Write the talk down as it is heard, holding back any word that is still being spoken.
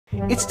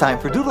It's time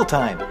for Doodle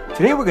time.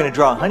 Today we're going to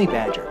draw a honey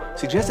badger,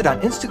 suggested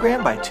on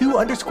Instagram by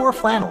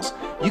 2_flannels.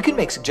 You can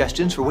make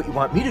suggestions for what you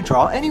want me to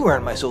draw anywhere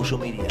on my social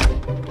media.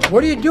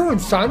 What are you doing,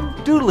 son?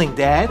 Doodling,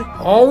 Dad.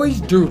 Always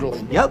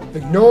doodling. Yep.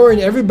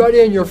 Ignoring everybody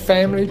in your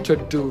family to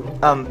doodle.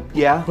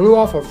 Yeah. Blew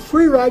off a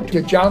free ride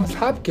to Johns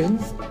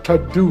Hopkins to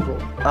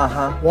doodle.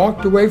 Uh-huh.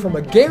 Walked away from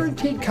a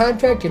guaranteed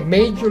contract in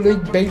Major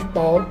League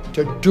Baseball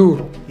to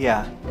doodle.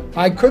 Yeah.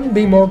 I couldn't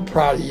be more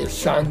proud of you,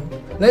 son.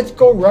 Let's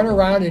go run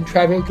around in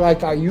traffic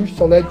like I used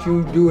to let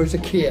you do as a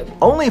kid.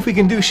 Only if we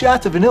can do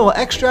shots of vanilla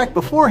extract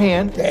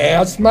beforehand.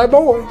 That's my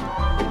boy.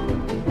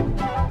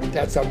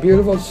 That's a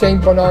beautiful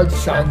St. Bernard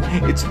son.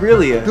 It's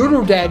really a...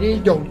 Doodle Daddy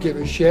don't give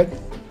a shit.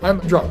 I'm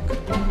drunk.